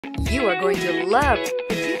You are going to love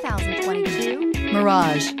the 2022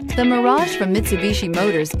 Mirage. The Mirage from Mitsubishi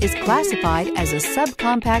Motors is classified as a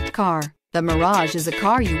subcompact car. The Mirage is a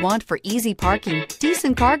car you want for easy parking,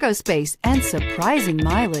 decent cargo space, and surprising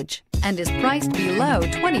mileage, and is priced below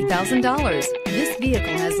 $20,000. This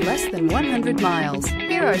vehicle has less than 100 miles.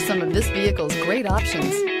 Here are some of this vehicle's great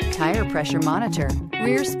options: tire pressure monitor,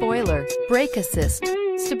 rear spoiler, brake assist,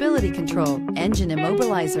 stability control, engine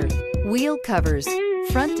immobilizer, wheel covers,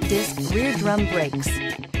 front disc rear drum brakes,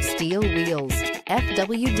 steel wheels,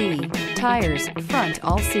 FWD, tires, front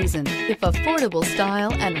all season. If affordable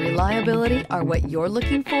style and reliability are what you're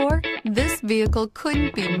looking for, this vehicle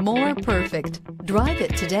couldn't be more perfect. Drive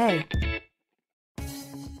it today.